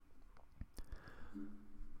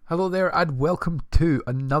Hello there, and welcome to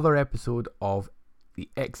another episode of the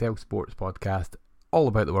XL Sports Podcast, all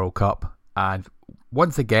about the World Cup. And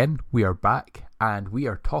once again, we are back, and we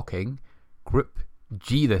are talking Group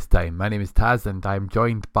G this time. My name is Taz, and I'm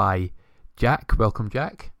joined by Jack. Welcome,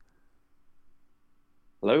 Jack.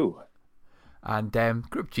 Hello. And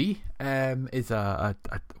Group G is a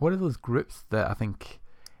one of those groups that I think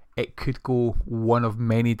it could go one of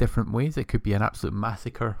many different ways. It could be an absolute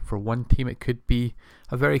massacre for one team. It could be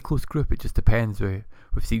a very close group. It just depends. We've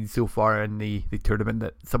seen so far in the tournament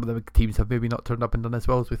that some of the big teams have maybe not turned up and done as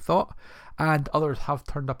well as we thought, and others have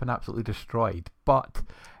turned up and absolutely destroyed. But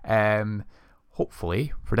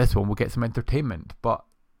hopefully for this one we'll get some entertainment. But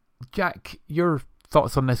Jack, your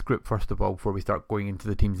thoughts on this group first of all before we start going into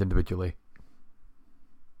the teams individually.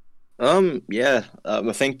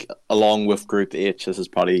 I think along with Group H, this is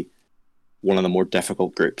probably one of the more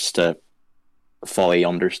difficult groups to fully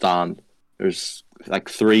understand. There's like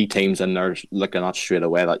three teams in there looking at straight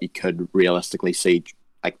away that you could realistically see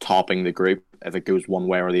like topping the group if it goes one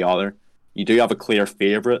way or the other. You do have a clear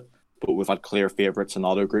favourite, but we've had clear favourites in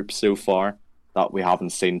other groups so far that we haven't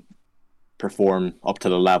seen perform up to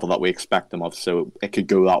the level that we expect them of. So it could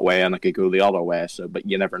go that way and it could go the other way. But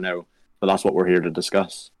you never know. But that's what we're here to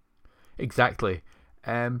discuss. Exactly.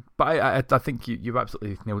 But I think you've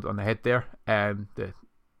absolutely nailed it on the head there.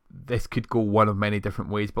 This could go one of many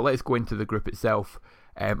different ways, but let's go into the group itself,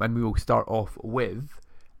 and we will start off with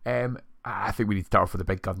I think we need to start off with a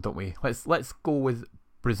big gun, don't we? Let's go with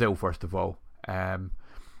Brazil first of all.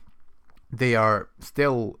 They are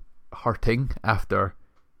still hurting after,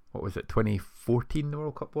 what was it, 2014 the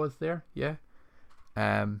World Cup was there? Yeah.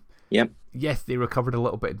 Yep. Yes, they recovered a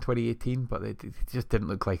little bit in 2018, but they just didn't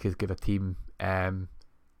look like as good a team in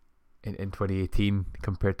 2018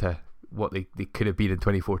 compared to what they could have been in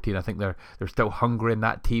 2014. I think they're still hungry in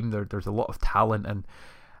that team. There's a lot of talent, and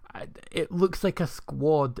it looks like a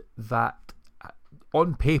squad that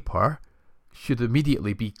on paper should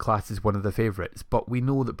immediately be classed as one of the favourites. But we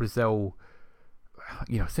know that Brazil,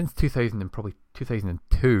 since 2000 and probably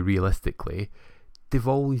 2002, realistically, they've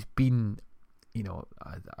always been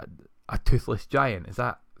a toothless giant. Is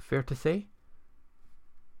that fair to say?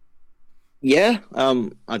 Yeah,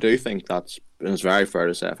 I do think it's very fair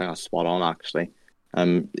to say. I think that's spot on, actually.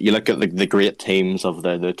 You look at the great teams of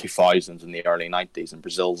the 2000s and the early 90s, and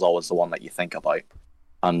Brazil's always the one that you think about.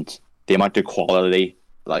 And the amount of quality,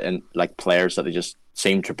 like players that they just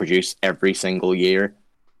seem to produce every single year,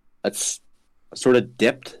 it's sort of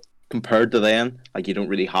dipped compared to then. Like, you don't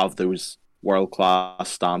really have those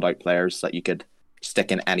world-class standout players that you could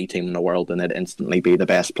stick in any team in the world and it'd instantly be the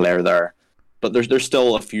best player there. But there's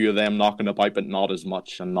still a few of them knocking about, but not as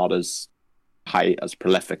much and not as high, as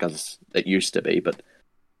prolific as it used to be. But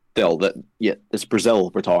still, it's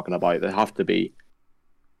Brazil we're talking about. They have to be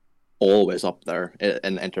always up there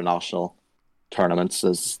in international tournaments,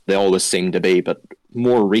 as they always seem to be, but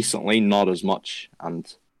more recently, not as much.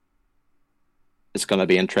 And it's going to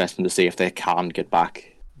be interesting to see if they can get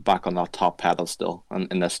back on that top pedestal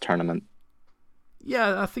in this tournament.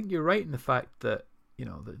 Yeah, I think you're right in the fact that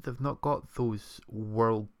they've not got those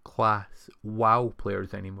world-class wow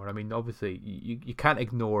players anymore. I mean, obviously, you can't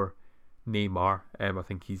ignore Neymar. I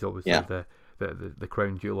think he's obviously the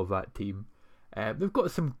crown jewel of that team. They've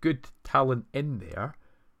got some good talent in there,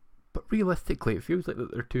 but realistically, it feels like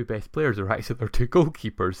that their two best players are actually their two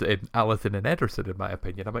goalkeepers in Alisson and Ederson, in my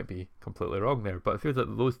opinion. I might be completely wrong there, but it feels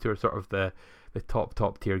like those two are sort of the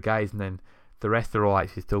top tier guys, and then the rest are all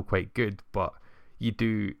actually still quite good, but you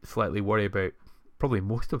do slightly worry about probably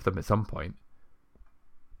most of them at some point.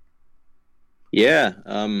 Yeah,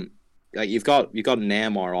 like you've got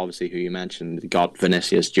Neymar, obviously, who you mentioned. You got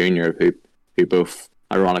Vinicius Junior, who both,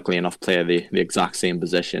 ironically enough, play the exact same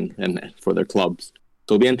position for their clubs.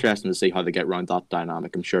 So it'll be interesting to see how they get around that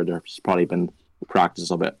dynamic. I'm sure there's probably been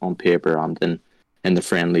practice of it on paper and in the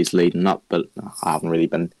friendlies leading up, but I haven't really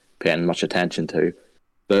been paying much attention to.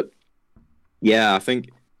 But yeah, I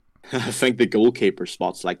think the goalkeeper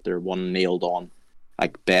spot's like they're one nailed on,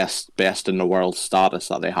 like best in the world status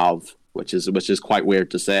that they have, which is quite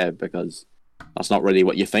weird to say, because that's not really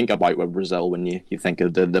what you think about with Brazil when you think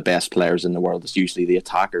of the best players in the world. It's usually the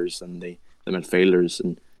attackers and the midfielders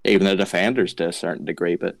and even the defenders to a certain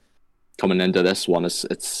degree. But coming into this one,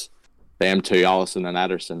 it's them two, Alisson and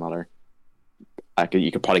Ederson, that are,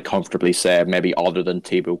 you could probably comfortably say, maybe other than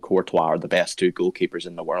Thibaut Courtois, are the best two goalkeepers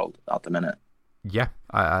in the world at the minute. Yeah,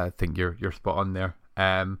 I think you're spot on there.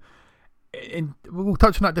 And we'll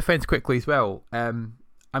touch on that defence quickly as well.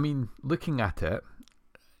 I mean, looking at it,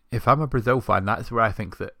 if I'm a Brazil fan, that's where I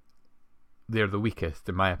think that they're the weakest,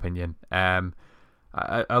 in my opinion.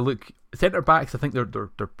 I look centre backs. I think they're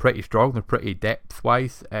pretty strong. They're pretty depth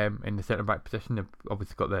wise in the centre back position. They've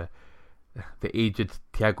obviously got the aged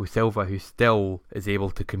Thiago Silva, who still is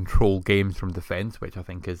able to control games from defence, which I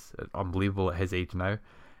think is unbelievable at his age now.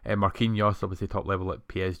 Marquinhos, obviously top level at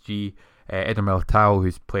PSG. Eder Militao,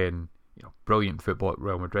 who's playing brilliant football at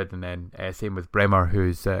Real Madrid, and then same with Bremer,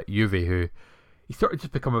 who's at Juve, who he's sort of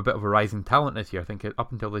just become a bit of a rising talent this year. I think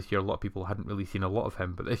up until this year, a lot of people hadn't really seen a lot of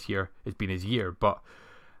him, but this year has been his year. But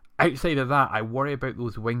outside of that, I worry about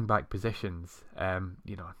those wing back positions.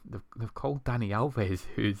 They've called Dani Alves,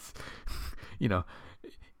 who's,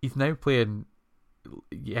 he's now playing.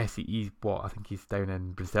 Yes, he's what? I think he's down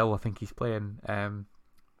in Brazil. I think he's playing.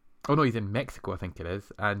 He's in Mexico. I think it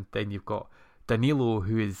is. And then you've got Danilo,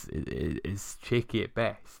 who is shaky at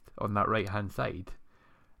best on that right hand side.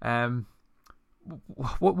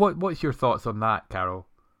 What's your thoughts on that, Carol?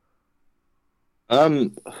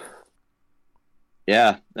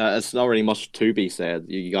 Yeah, it's not really much to be said.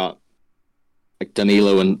 You got like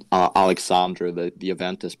Danilo and Alexandru, the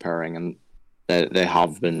Juventus pairing, and they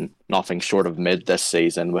have been nothing short of mid this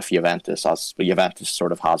season with Juventus, as Juventus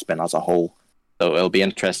sort of has been as a whole. So it'll be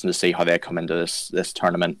interesting to see how they come into this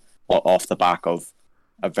tournament off the back of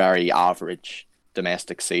a very average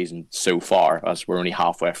domestic season so far, as we're only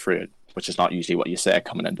halfway through it, which is not usually what you say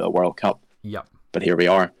coming into a World Cup. Yep. But here we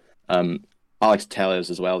are. Alex Telles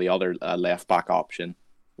as well, the other left back option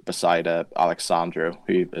beside Alexandru,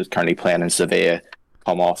 who is currently playing in Sevilla,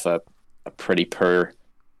 come off a pretty poor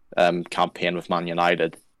campaign with Man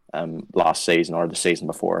United last season or the season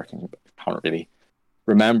before. I can't really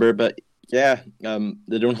remember, but yeah,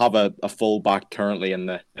 they don't have a full back currently in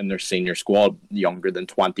their senior squad younger than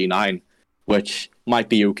 29, which might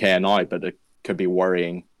be okay now, but it could be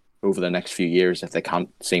worrying over the next few years if they can't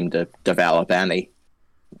seem to develop any,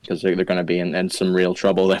 because they're going to be in some real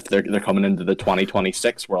trouble if they're coming into the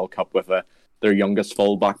 2026 World Cup with their youngest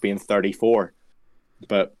fullback being 34.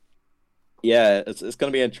 But yeah, it's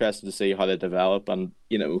going to be interesting to see how they develop, and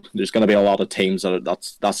there's going to be a lot of teams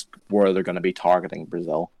that's where they're going to be targeting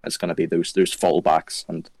Brazil. It's going to be those fullbacks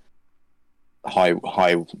and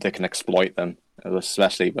how they can exploit them,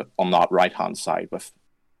 especially on that right hand side with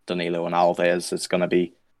Danilo and Alves. It's going to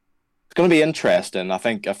be interesting. I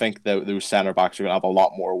think those centre backs are going to have a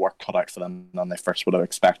lot more work cut out for them than they first would have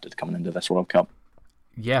expected coming into this World Cup.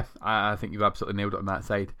 Yeah, I think you've absolutely nailed it on that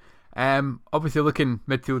side. Obviously, looking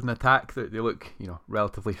midfield and attack, they look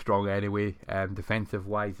relatively strong anyway. Defensive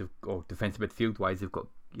midfield wise, they've got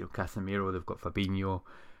Casemiro, they've got Fabinho,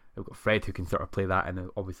 they've got Fred who can sort of play that, and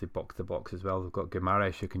obviously box to box as well. They've got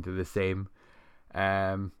Guimaraes who can do the same.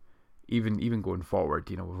 Even going forward,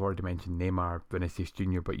 we've already mentioned Neymar, Vinicius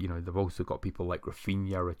Junior, but they've also got people like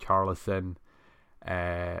Rafinha, Richarlison,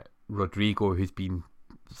 Rodrigo, who's been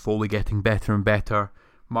slowly getting better and better,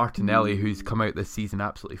 Martinelli, who's come out this season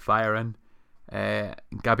absolutely firing,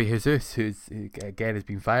 Gabi Jesus, who again has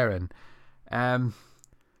been firing.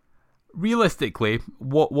 Realistically,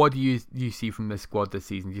 what do you see from this squad this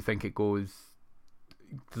season? Do you think it goes?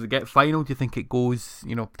 Does it get final? Do you think it goes?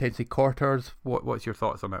 Potentially quarters. What's your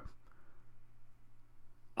thoughts on it?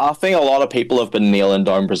 I think a lot of people have been nailing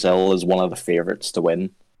down Brazil as one of the favourites to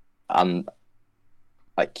win, and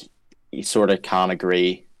you sort of can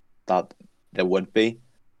agree that they would be.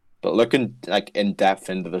 But looking in depth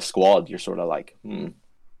into the squad, you're sort of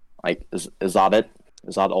is that it?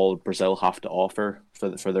 Is that all Brazil have to offer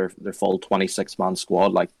for their full 26-man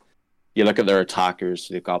squad? You look at their attackers,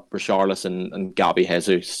 they've got Richarlison and Gabi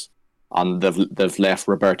Jesus, and they've left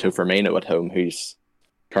Roberto Firmino at home, who's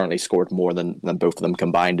currently scored more than both of them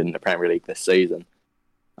combined in the Premier League this season.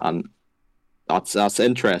 And that's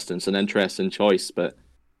interesting. It's an interesting choice, but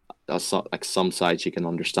that's some sides you can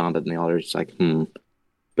understand it, and the others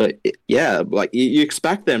But yeah, you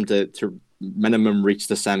expect them to minimum reach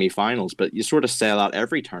the semi-finals, but you sort of say that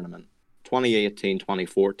every tournament. 2018,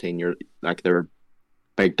 2014, they're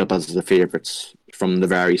picked up as the favourites from the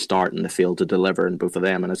very start, and they failed to deliver in both of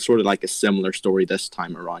them. And it's sort of like a similar story this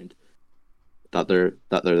time around, that they're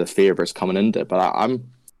the favourites coming into it. But I'm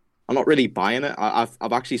not really buying it.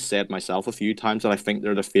 I've actually said myself a few times that I think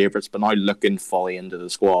they're the favourites, but now looking fully into the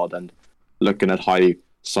squad and looking at how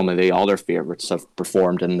some of the other favourites have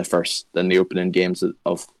performed in the opening games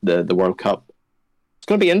of the World Cup, it's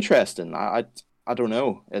going to be interesting. I don't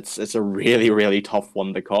know. It's a really, really tough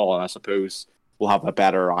one to call, and I suppose we'll have a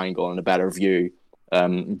better angle and a better view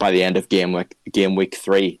by the end of game week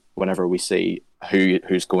 3, whenever we see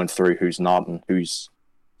who's going through, who's not, and who's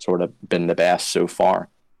sort of been the best so far.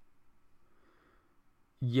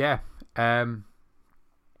 Yeah.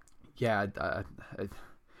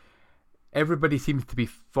 Everybody seems to be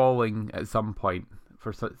falling at some point.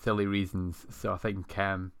 for silly reasons. So I think it's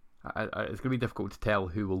going to be difficult to tell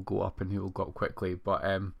who will go up and who will go up quickly. But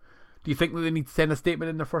do you think that they need to send a statement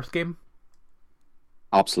in their first game?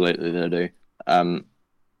 Absolutely, they do.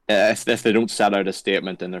 If they don't set out a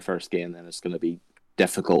statement in their first game, then it's going to be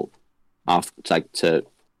difficult to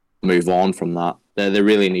move on from that. They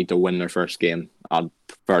really need to win their first game and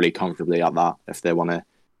fairly comfortably at that if they want to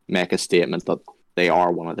make a statement that they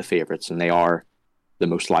are one of the favourites and they are the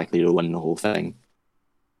most likely to win the whole thing.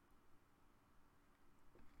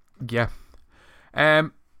 Yeah.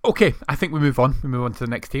 Okay, I think we move on. We move on to the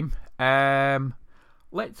next team.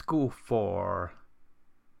 Let's go for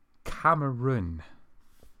Cameroon.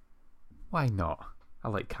 Why not? I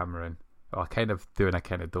like Cameroon. Well, I kind of do and I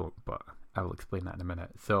kind of don't, but I will explain that in a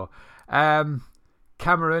minute. So,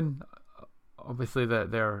 Cameroon, obviously,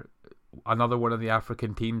 they're another one of the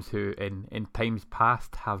African teams who, in times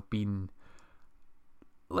past, have been,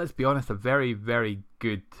 let's be honest, a very, very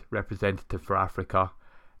good representative for Africa.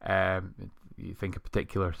 You think in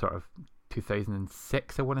particular, sort of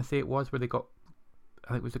 2006, I want to say it was, where they got, I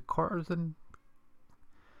think it was the quarters in.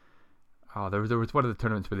 Oh, there was one of the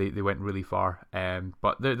tournaments where they went really far.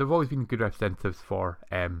 But they've always been good representatives for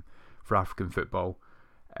African football.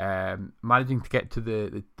 Managing to get to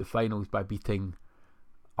the finals by beating,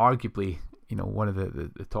 arguably, one of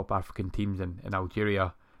the top African teams in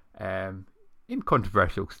Algeria, in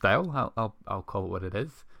controversial style. I'll call it what it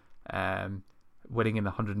is. Winning in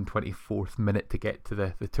the 124th minute to get to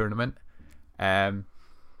the tournament. And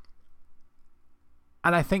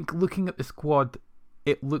I think looking at the squad,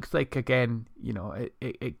 it looks like, again,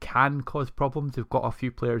 it can cause problems. They've got a few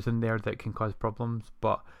players in there that can cause problems,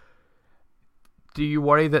 but do you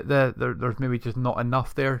worry that there's maybe just not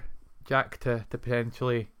enough there, Jack, to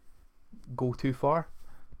potentially go too far?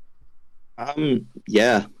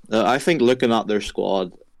 Yeah. I think looking at their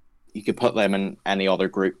squad, you could put them in any other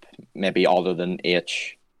group, maybe other than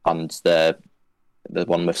H and the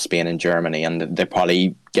one with Spain and Germany, and they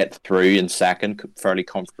probably get through in second fairly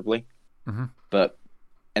comfortably. Mm-hmm. But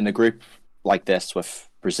in a group like this with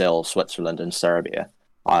Brazil, Switzerland, and Serbia,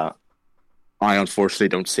 I unfortunately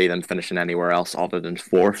don't see them finishing anywhere else other than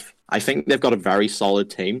fourth. I think they've got a very solid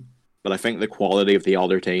team, but I think the quality of the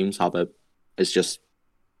other teams is just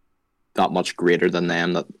that much greater than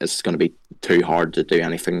them that it's going to be too hard to do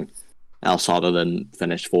anything else other than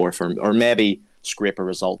finish fourth or maybe scrape a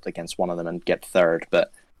result against one of them and get third.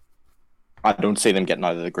 But I don't see them getting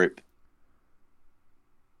out of the group.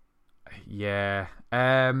 Yeah.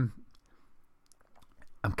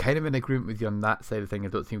 I'm kind of in agreement with you on that side of thing. I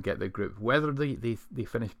don't see them get the group. Whether they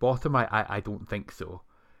finish bottom, I don't think so.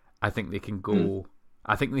 I think they can go.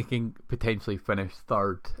 I think they can potentially finish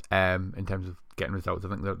third in terms of getting results. I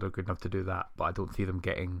think they're good enough to do that, but I don't see them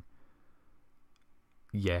getting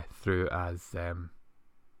through as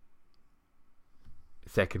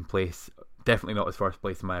second place. Definitely not as first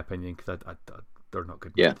place in my opinion, because they're not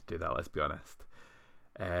good enough to do that. Let's be honest.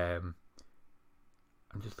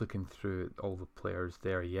 I'm just looking through all the players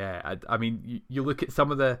there. Yeah, I mean, you look at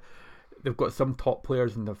some of they've got some top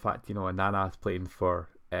players in the fact, Anana's playing for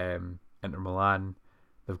Inter Milan.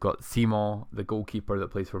 They've got Simon, the goalkeeper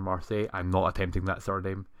that plays for Marseille. I'm not attempting that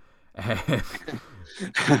surname.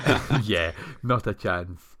 Yeah, not a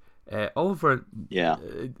chance. Oliver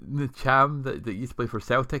Ncham that used to play for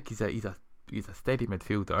Celtic. He's a steady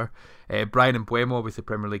midfielder. Brian Mbuemo, obviously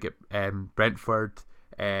Premier League at Brentford.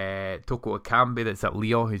 Toko Akambi that's at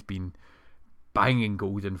Lyon, who's been banging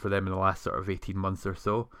goals in for them in the last sort of 18 months or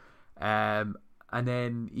so. And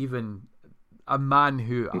then even a man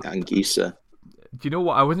who... Anguissa. Do you know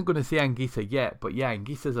what? I wasn't going to say Anguissa yet, but yeah,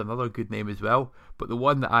 Anguissa's another good name as well. But the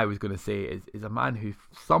one that I was going to say is a man who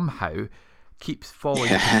somehow keeps falling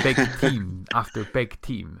to big team after big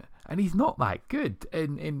team. And he's not that good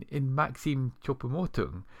in Maxime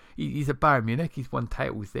Choupo-Moting. He's at Bayern Munich, he's won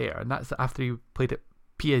titles there, and that's after he played at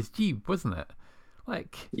PSG, wasn't it?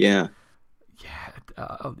 Yeah,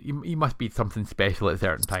 he must be something special at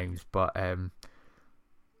certain times, but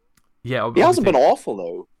yeah, he hasn't been awful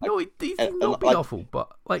though. No, he's not been awful,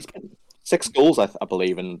 but 6 goals, I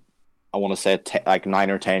believe, in I want to say 9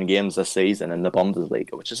 or 10 games this season in the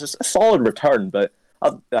Bundesliga, which is a solid return. But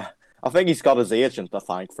I think he's got his agent to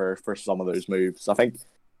thank for some of those moves. I think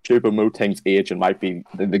Choupo-Moting's agent might be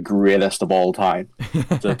the greatest of all time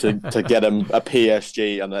to get him a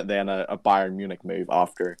PSG and then a Bayern Munich move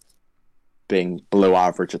after being below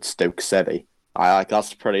average at Stoke City.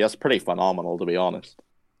 That's pretty phenomenal, to be honest.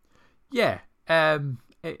 Yeah,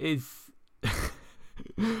 it is.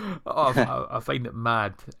 I find it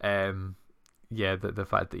mad. The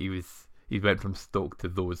fact that he went from Stoke to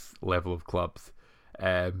those level of clubs.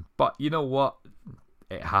 But you know what?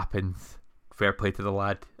 it happens. Fair play to the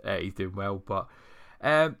lad. He's doing well, but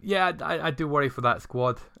yeah, I do worry for that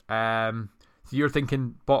squad. So you're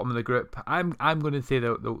thinking bottom of the group. I'm going to say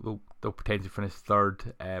they'll potentially finish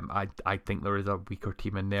third. I think there is a weaker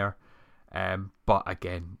team in there. But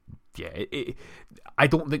again, yeah, I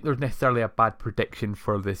don't think there's necessarily a bad prediction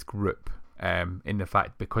for this group. In the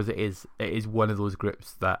fact, because it is one of those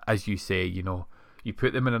groups that, as you say, you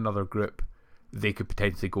put them in another group, they could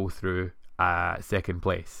potentially go through second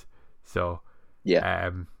place. So yeah,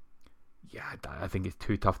 I think it's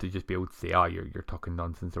too tough to just be able to say, you're talking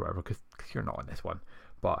nonsense or whatever, because you're not on this one.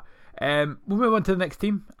 But we'll move on to the next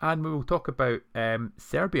team, and we will talk about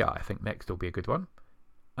Serbia. I think next will be a good one.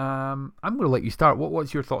 I'm going to let you start.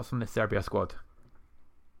 What's your thoughts on the Serbia squad?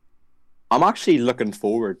 I'm actually looking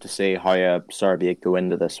forward to see how Serbia go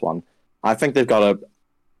into this one. I think they've got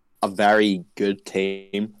a very good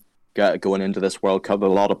team going into this World Cup. A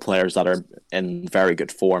lot of players that are in very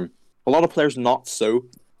good form. A lot of players not so,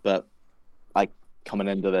 but like coming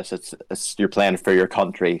into this, it's you're playing for your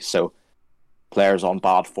country, so players on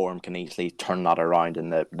bad form can easily turn that around in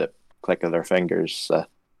the click of their fingers.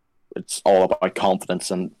 It's all about confidence,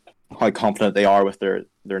 and how confident they are with their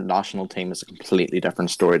national team is a completely different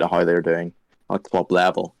story to how they're doing at club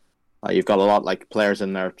level. You've got a lot like players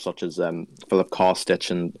in there such as Filip Kostic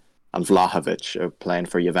and Vlahovic playing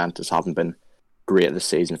for Juventus, haven't been great this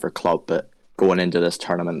season for club, but going into this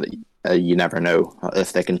tournament, you never know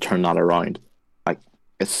if they can turn that around. Like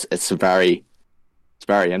it's very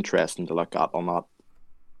interesting to look at on that.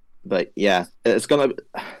 But yeah, I'm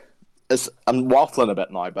waffling a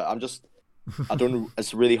bit now, but I don't know.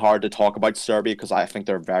 It's really hard to talk about Serbia because I think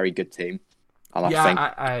they're a very good team. And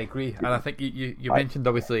I agree. And I think you mentioned,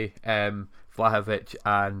 obviously, Vlahovic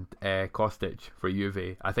and Kostic for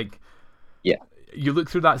Juve. I think you look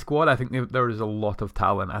through that squad, I think there is a lot of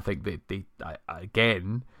talent. I think they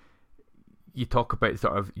again, you talk about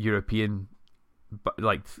sort of European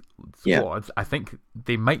squads. Yeah. I think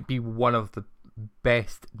they might be one of the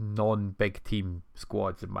best non-big team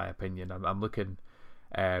squads, in my opinion. I'm looking...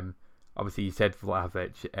 obviously, you said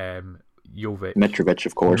Vlahovic, Jovic, Mitrovic,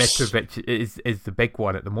 of course. Mitrovic is the big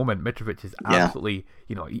one at the moment. Mitrovic is absolutely,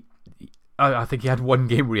 I think he had one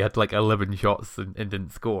game where he had like 11 shots and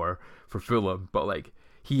didn't score for Fulham, but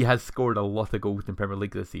he has scored a lot of goals in Premier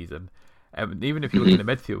League this season. Even if you look in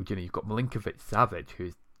the midfield, you've got Milinkovic Savic,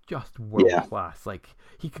 who's just world class.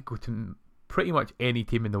 He could go to pretty much any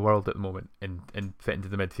team in the world at the moment and fit into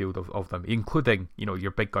the midfield of them, including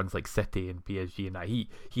your big guns like City and PSG, and that he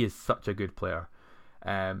is such a good player.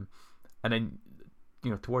 And then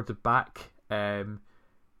towards the back, there's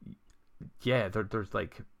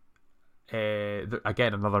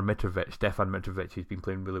again another Mitrovic, Stefan Mitrovic, who's been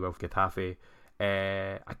playing really well for Getafe.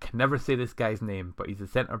 I can never say this guy's name, but he's a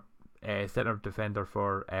centre defender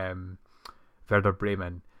for Werder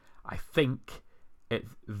Bremen. I think it's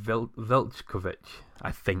Vilchkovic.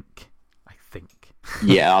 I think.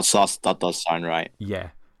 Yeah, that does sound right.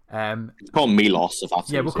 Yeah. Call him Milos if that's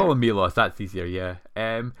easier. We'll call him Milos. That's easier. Yeah.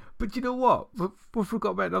 But you know what? We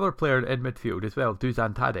forgot about another player in midfield as well,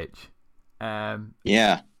 Dusan Tadic.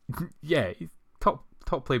 Yeah. Yeah, he's top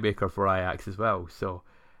playmaker for Ajax as well. So,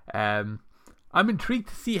 I'm intrigued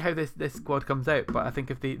to see how this squad comes out. But I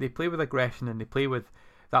think if they play with aggression and they play with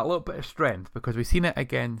that little bit of strength, because we've seen it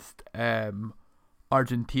against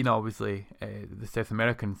Argentina, obviously, the South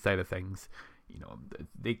American side of things,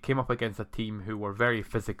 they came up against a team who were very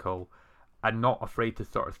physical and not afraid to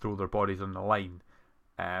sort of throw their bodies on the line.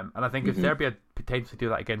 And I think if Serbia potentially do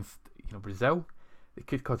that against Brazil, it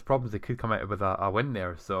could cause problems. They could come out with a win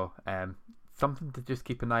there. So something to just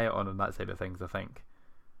keep an eye out on that side of things, I think.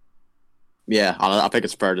 Yeah, I think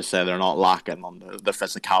it's fair to say they're not lacking on the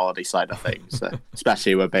physicality side of things,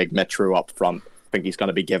 especially with big Mitro up front. I think he's going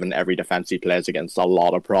to be given every defence he plays against a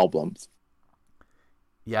lot of problems.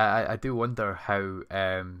 Yeah, I do wonder how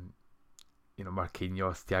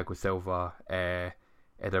Marquinhos, Thiago Silva,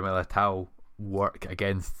 Eder Militao work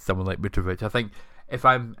against someone like Mitrovic. I think if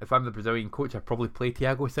I'm the Brazilian coach, I'd probably play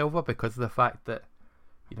Thiago Silva because of the fact that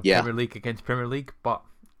Premier League against Premier League. But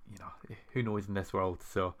who knows in this world?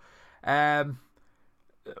 So,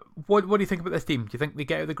 what do you think about this team? Do you think they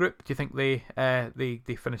get out of the group? Do you think they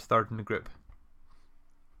finish third in the group?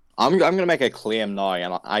 I'm going to make a claim now,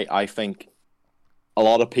 and I think a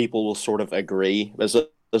lot of people will sort of agree. There's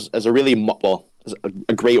a really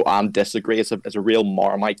agree and disagree. It's a real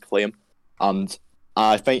Marmite claim, and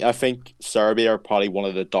I think Serbia are probably one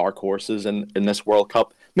of the dark horses in this World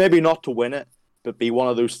Cup. Maybe not to win it, but be one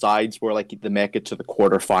of those sides where they make it to the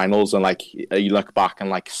quarterfinals, and you look back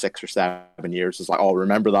in 6 or 7 years, it's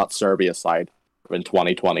remember that Serbia side in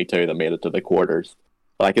 2022 that made it to the quarters.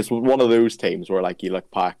 Like it's one of those teams where like you look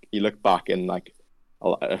back in like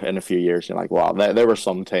in a few years, you're like, wow, there were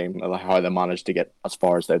some team like how they managed to get as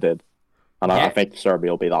far as they did, and I think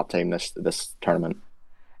Serbia will be that team this tournament.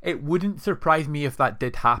 It wouldn't surprise me if that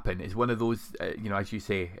did happen. It's one of those, as you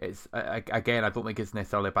say, it's again, I don't think it's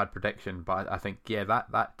necessarily a bad prediction, but I think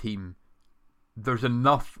that team, there's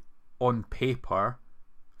enough on paper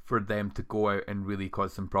for them to go out and really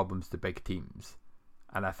cause some problems to big teams.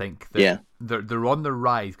 And I think that they're on the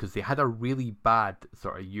rise because they had a really bad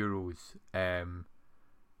sort of Euros.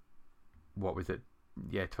 What was it?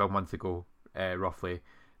 12 months ago, roughly.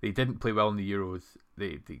 They didn't play well in the Euros.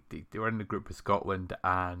 They were in the group with Scotland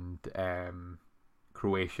and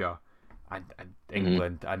Croatia and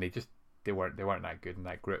England, and they weren't that good in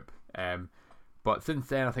that group. But since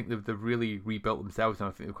then, I think they've really rebuilt themselves, and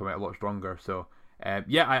I think they've come out a lot stronger. So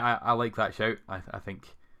I like that shout. I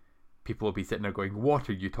think people will be sitting there going, "What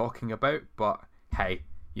are you talking about?" But hey,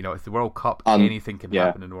 it's the World Cup. Anything can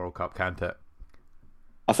happen in the World Cup, can't it?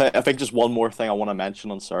 I think just one more thing I want to mention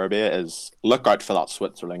on Serbia is look out for that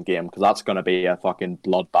Switzerland game, because that's going to be a fucking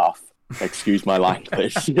bloodbath. Excuse my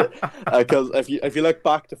language. Because if you look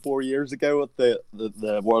back to 4 years ago at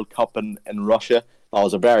the World Cup in Russia, that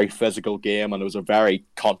was a very physical game, and it was a very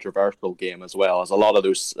controversial game as well, as a lot of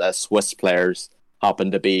those Swiss players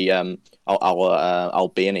happened to be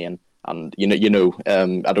Albanian, and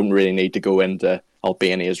I don't really need to go into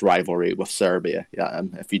Albania's rivalry with Serbia.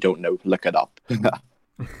 If you don't know, look it up.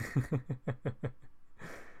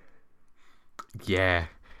 Yeah.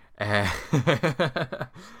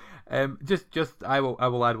 Just I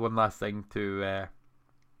will add one last thing to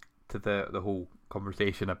the whole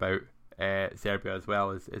conversation about Serbia as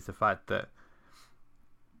well, is the fact that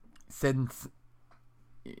since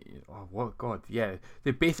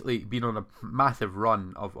they've basically been on a massive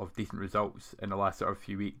run of decent results in the last sort of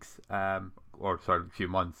few weeks, few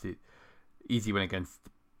months. Easy win against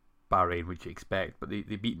Bahrain, which you expect, but they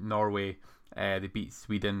beat Norway, they beat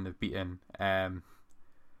Sweden, they've beaten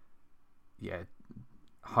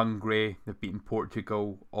Hungary, they've beaten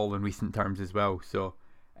Portugal, all in recent terms as well. So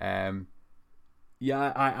I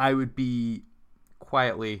would be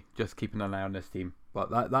quietly just keeping an eye on this team.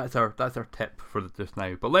 But that's our tip for just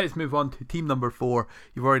now. But let's move on to team number 4.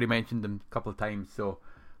 You've already mentioned them a couple of times. So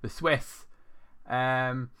the Swiss.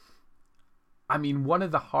 One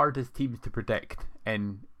of the hardest teams to predict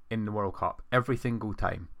in the World Cup every single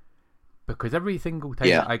time, because every single time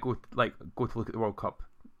that I go to look at the World Cup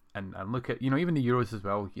and look at even the Euros as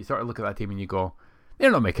well, you sort of look at that team and you go,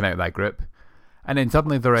 they're not making out of that group, and then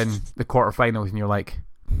suddenly they're in the quarterfinals and you're like,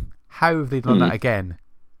 how have they done that again?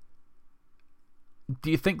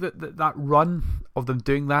 Do you think that run of them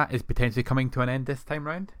doing that is potentially coming to an end this time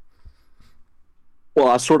round? Well,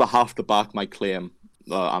 I sort of have to back my claim,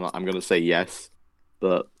 and I'm going to say yes,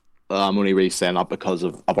 but I'm only really saying that because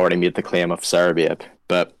I've already made the claim of Serbia.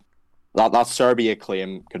 But that Serbia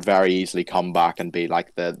claim could very easily come back and be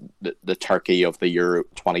like the Turkey of the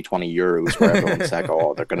 2020 Euros, where everyone's like,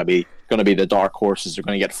 oh, they're going to be the dark horses, they're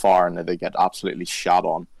going to get far, and they get absolutely shat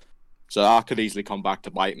on. So that could easily come back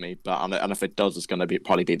to bite me. But and if it does, it's going to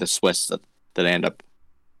probably be the Swiss that end up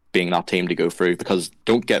being that team to go through. Because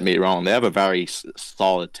don't get me wrong, they have a very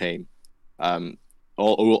solid team,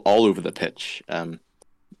 all over the pitch.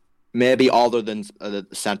 Maybe other than the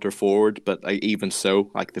centre forward, but even so,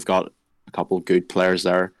 they've got a couple of good players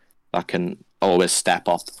there that can always step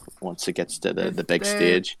up once it gets to the big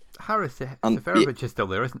stage. Haris Seferovic is still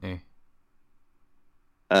there, isn't he?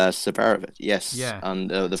 Seferovic, yes. Yeah. And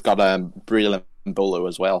they've got Brila Mbolo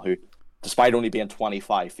as well, who, despite only being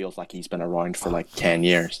 25, feels like he's been around for 10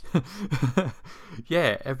 years.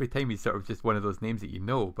 Yeah, every time he's sort of just one of those names that you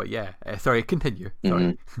know. But yeah, sorry, continue. Sorry.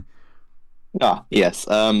 Mm-hmm. Yes.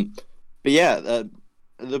 But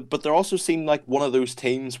they're also seen like one of those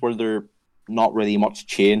teams where there not really much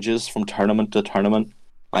changes from tournament to tournament.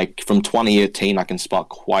 Like from 2018, I can spot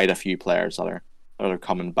quite a few players that are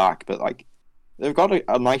coming back, but they've got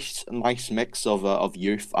a nice mix of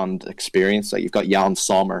youth and experience. Like you've got Jan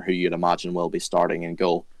Sommer, who you'd imagine will be starting in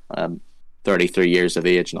goal. 33 years of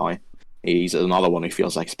age now. He's another one who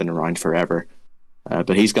feels like he's been around forever.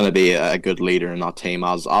 But he's going to be a good leader in that team,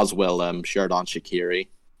 as will Sherdan Shaqiri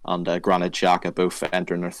and Granit Xhaka, both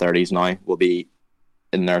entering their 30s now, will be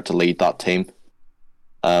in there to lead that team.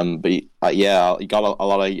 But you got a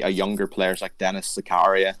lot of younger players like Dennis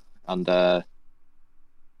Zakaria and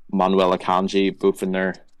Manuel Akanji, both in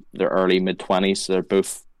their early mid-20s. So they're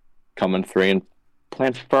both coming through and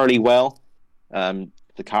playing fairly well.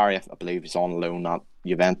 Zakaria, I believe, is on loan at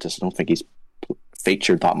Juventus. I don't think he's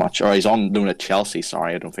featured that much, or he's on loan at Chelsea.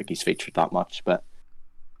 Sorry, I don't think he's featured that much. But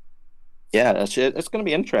Yeah, it's going to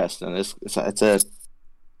be interesting. It's a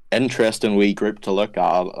interesting wee group to look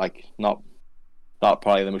at. Like not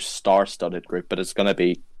probably the most star-studded group, but it's gonna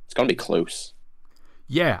be close.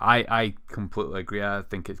 Yeah, I completely agree. I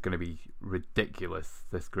think it's going to be ridiculous,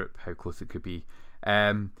 this group, how close it could be.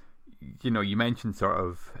 Um, you mentioned sort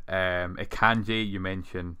of Akanji, you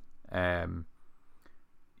mentioned Jan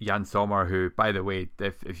Sommer, who, by the way,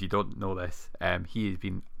 if you don't know this, he has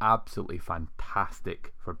been absolutely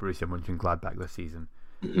fantastic for Borussia Mönchengladbach this season.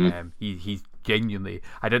 Mm-hmm. He's genuinely.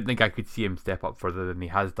 I didn't think I could see him step up further than he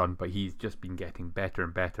has done, but he's just been getting better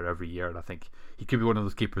and better every year. And I think he could be one of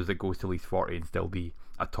those keepers that goes to at least 40 and still be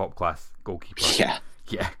a top class goalkeeper. Yeah.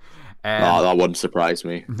 Yeah. No, that wouldn't surprise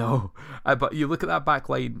me. No, but you look at that back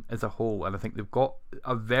line as a whole, and I think they've got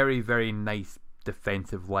a very, very nice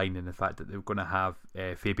defensive line in the fact that they're going to have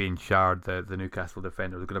Fabian Schär, the Newcastle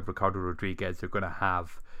defender. They're going to have Ricardo Rodriguez. They're going to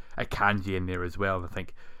have a Kanji in there as well. And I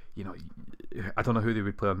think, I don't know who they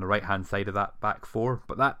would play on the right hand side of that back four,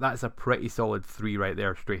 but that's a pretty solid three right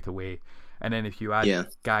there straight away. And then if you add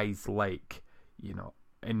guys like,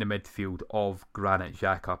 in the midfield of Granit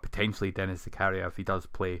Xhaka, potentially Denis Zakaria if he does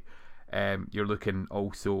play, you're looking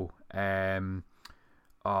also who's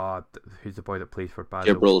the boy that plays for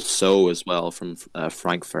Basel? Jibril So as well from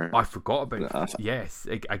Frankfurt. I forgot about yes.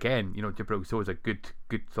 Again, Jibril So is a good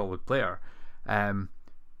solid player.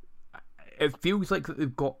 It feels like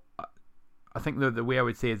they've got. I think the way I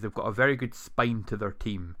would say is they've got a very good spine to their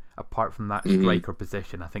team. Apart from that striker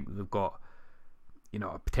position, I think that they've got,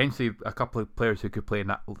 potentially a couple of players who could play in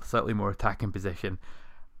that slightly more attacking position.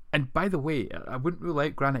 And by the way, I wouldn't rule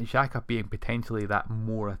out Granit Xhaka being potentially that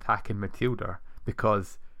more attacking midfielder,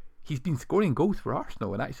 because he's been scoring goals for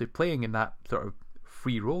Arsenal and actually playing in that sort of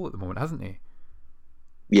free role at the moment, hasn't he?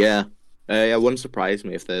 Yeah, it wouldn't surprise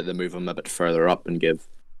me if they move him a bit further up and give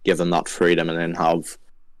them that freedom, and then have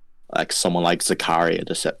like someone like Zakaria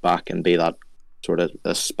to sit back and be that sort of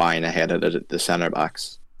the spine ahead of the centre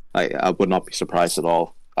backs. I would not be surprised at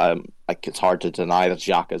all. It's hard to deny that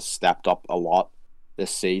Xhaka has stepped up a lot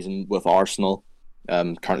this season with Arsenal.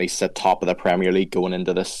 Currently sit top of the Premier League going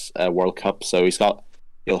into this World Cup, so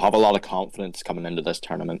he'll have a lot of confidence coming into this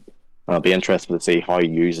tournament. I'll be interested to see how he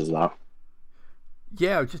uses that.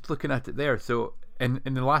 Yeah, I was just looking at it there. So in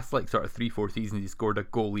the last sort of 3-4 seasons, he scored a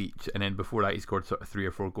goal each, and then before that he scored sort of 3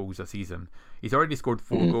 or 4 goals a season. He's already scored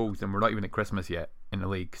 4 goals, and we're not even at Christmas yet in the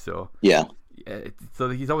league. So yeah, so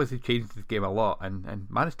he's obviously changed his game a lot and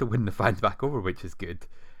managed to win the fans back over, which is good.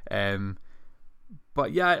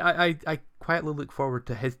 But yeah, I quietly look forward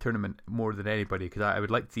to his tournament more than anybody, because I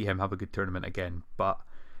would like to see him have a good tournament again. But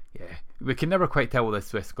yeah, we can never quite tell with this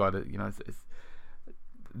Swiss squad.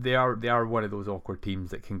 They are one of those awkward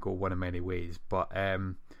teams that can go one of many ways. But I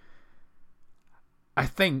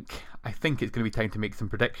think it's going to be time to make some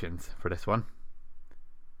predictions for this one.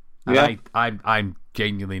 And I'm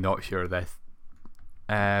genuinely not sure of this.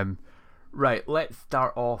 Right, let's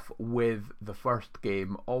start off with the first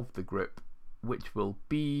game of the group, which will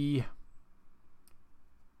be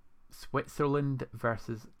Switzerland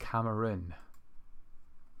versus Cameroon.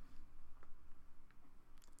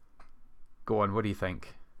 Go on, what do you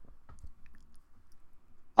think?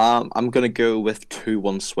 I'm going to go with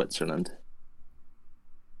 2-1 Switzerland.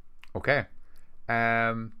 Okay.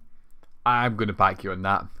 I'm going to back you on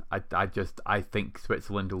that. I think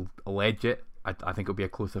Switzerland will edge it. I think it'll be a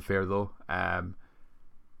close affair though. I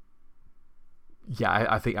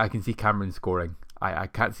think I can see Cameroon scoring. I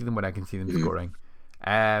can't see them when I can see them scoring.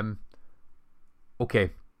 Okay,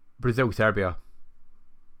 Brazil, Serbia.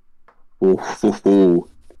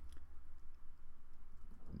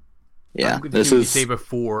 Yeah, I'm going to see what you say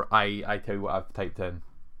before I tell you what I've typed in.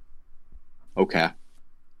 Okay.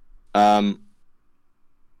 This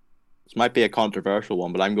might be a controversial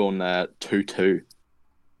one, but I'm going 2-2.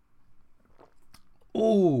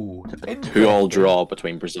 Oh, 2-2 draw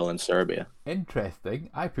between Brazil and Serbia. Interesting.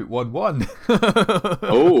 I put 1-1.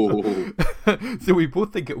 Oh. So we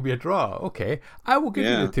both think it will be a draw. Okay. I will give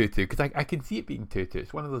you the 2-2, because I can see it being 2-2.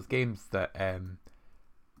 It's one of those games that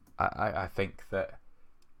I think that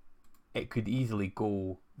it could easily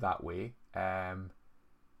go that way.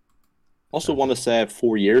 Also want to say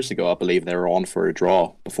 4 years ago, I believe they were on for a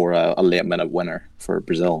draw before a late minute winner for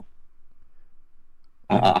Brazil.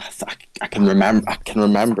 I can remember. I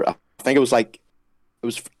think it was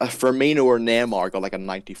Firmino or Neymar got like a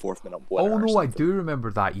 94th minute winner. Oh no, I do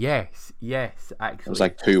remember that. Yes, actually. It was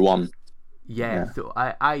like 2-1. Yeah. So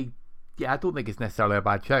I don't think it's necessarily a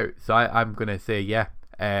bad shout. So I'm gonna say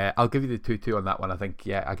I'll give you the 2-2 on that one. I think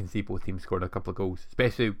I can see both teams scoring a couple of goals,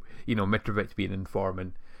 especially Mitrovic being in form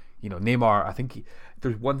and Neymar. I think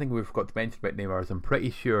there's one thing we forgot to mention about Neymar is I'm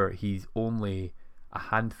pretty sure he's only a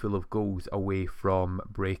handful of goals away from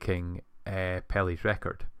breaking Pele's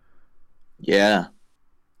record. Yeah.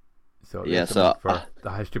 So for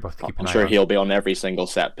the history buff to keep an I'm eye sure on. he'll be on every single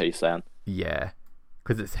set piece then. Yeah,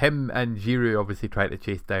 because it's him and Giroud obviously trying to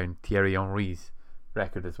chase down Thierry Henry's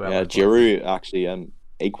record as well. Yeah, Giroud actually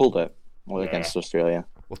equaled it against Australia.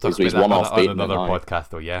 We'll talk He's about one that off on another podcast,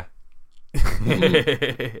 though. Yeah.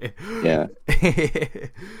 Yeah.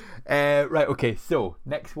 Right. Okay. So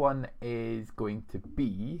next one is going to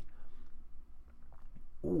be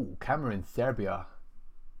Cameroon, Serbia.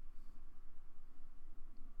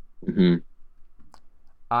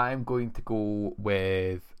 I'm going to go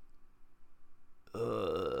with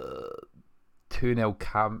 2-0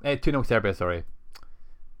 2-0 Serbia. Sorry.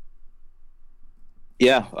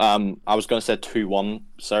 Yeah. I was going to say 2-1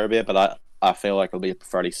 Serbia, but I feel like it'll be a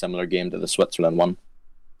fairly similar game to the Switzerland one.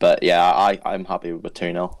 But yeah, I'm happy with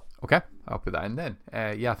 2-0. Okay, I'll put that in then.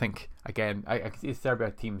 I think again I can see a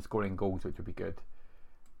Serbia team scoring goals, which would be good.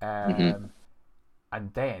 And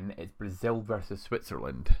then it's Brazil versus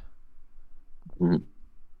Switzerland.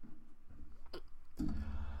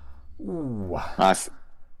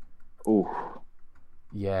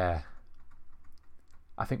 Yeah.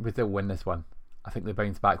 I think Brazil win this one. I think they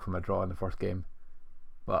bounce back from a draw in the first game,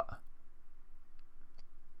 but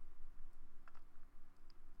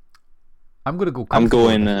I'm going to go. I'm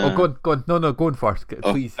going. Go on. No, go on first,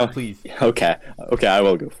 please. Okay, I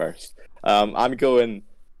will go first. I'm going.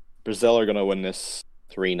 Brazil are going to win this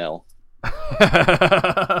 3-0.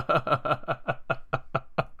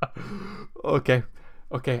 Okay.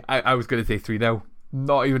 I was going to say 3-0.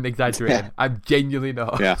 Not even exaggerating. I'm genuinely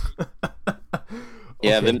not. Yeah.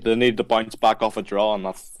 Yeah, they need to bounce back off a draw, and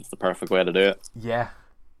that's the perfect way to do it. Yeah,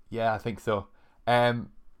 I think so.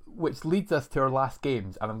 Which leads us to our last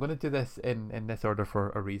games, and I'm going to do this in this order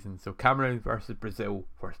for a reason. So Cameroon versus Brazil,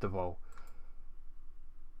 first of all.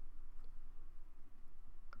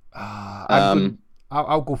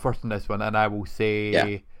 I'll go first on this one, and I will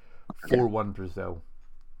say 4-1 Brazil.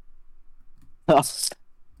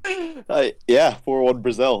 4-1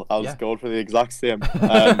 Brazil. I was going for the exact same.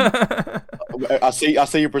 I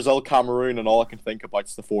see Brazil Cameroon, and all I can think about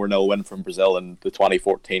is the 4-0 win from Brazil in the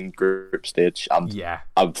 2014 group stage. And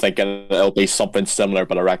I'm thinking it'll be something similar,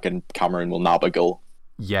 but I reckon Cameroon will nab a goal.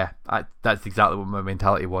 Yeah, that's exactly what my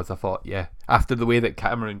mentality was. I thought, after the way that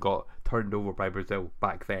Cameroon got turned over by Brazil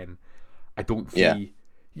back then, I don't see. Yeah.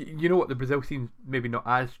 You know what? The Brazil team's maybe not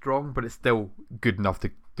as strong, but it's still good enough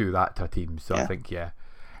to do that to a team. So I think,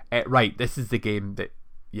 right, this is the game that,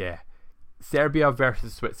 Serbia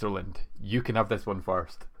versus Switzerland. You can have this one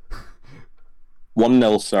first.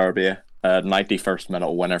 1-0 Serbia, 91st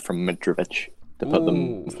minute winner from Mitrovic to put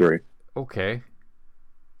them through. Okay.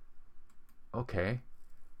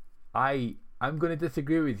 I'm going to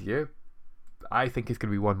disagree with you. I think it's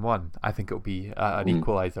going to be 1-1. I think it'll be an late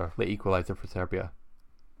equaliser for Serbia.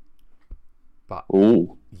 But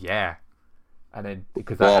and then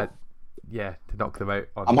because to knock them out.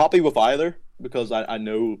 I'm happy with either because I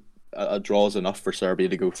know a draw is enough for Serbia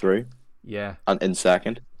to go through. Yeah, and in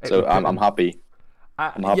second, so I'm happy.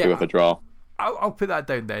 I'm happy with a draw. I'll put that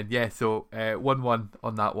down then. Yeah, so 1-1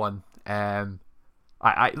 on that one. I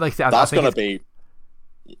like I said, that's going to be.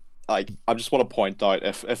 Like, I just want to point out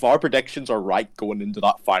if our predictions are right going into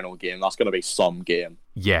that final game, that's going to be some game.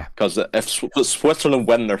 Yeah, because if Switzerland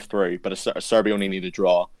win, they're through, but Serbia only need a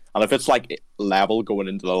draw. And if it's like level going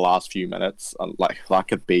into the last few minutes, and like that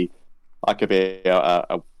could be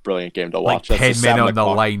a brilliant game to watch. Like 10 men on the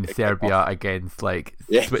line, Serbia against like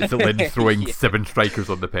Switzerland throwing 7 strikers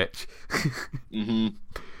on the pitch.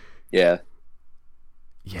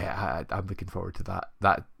 Yeah, I'm looking forward to that.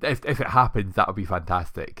 That if it happens, that'll be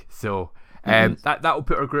fantastic. So that'll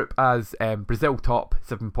put our group as Brazil top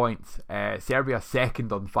 7 points, Serbia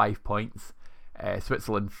second on 5 points,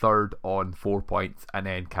 Switzerland third on 4 points, and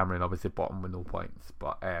then Cameroon obviously bottom with no points.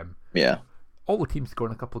 But all the teams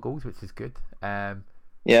scoring a couple of goals, which is good. To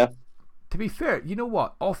be fair, you know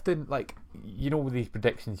what? Often, like, with these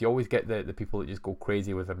predictions, you always get the people that just go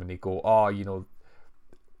crazy with them and they go,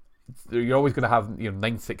 you're always going to have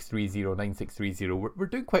 9630, 9630. We're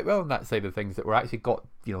doing quite well on that side of things, that we're actually got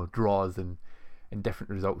draws and different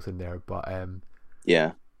results in there. But I'm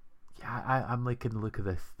liking the look of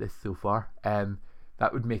this so far.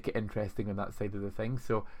 That would make it interesting on that side of the thing.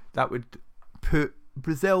 So that would put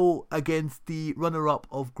Brazil against the runner-up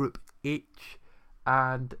of Group H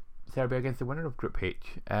and Serbia against the winner of Group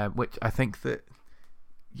H, which I think that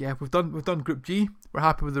we've done Group G. We're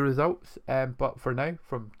happy with the results, but for now,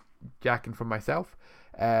 from Jack and from myself,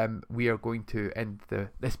 we are going to end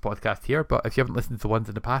this podcast here. But if you haven't listened to the ones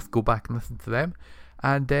in the past, go back and listen to them.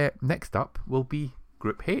 And next up will be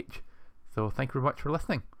Group H. So thank you very much for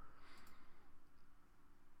listening.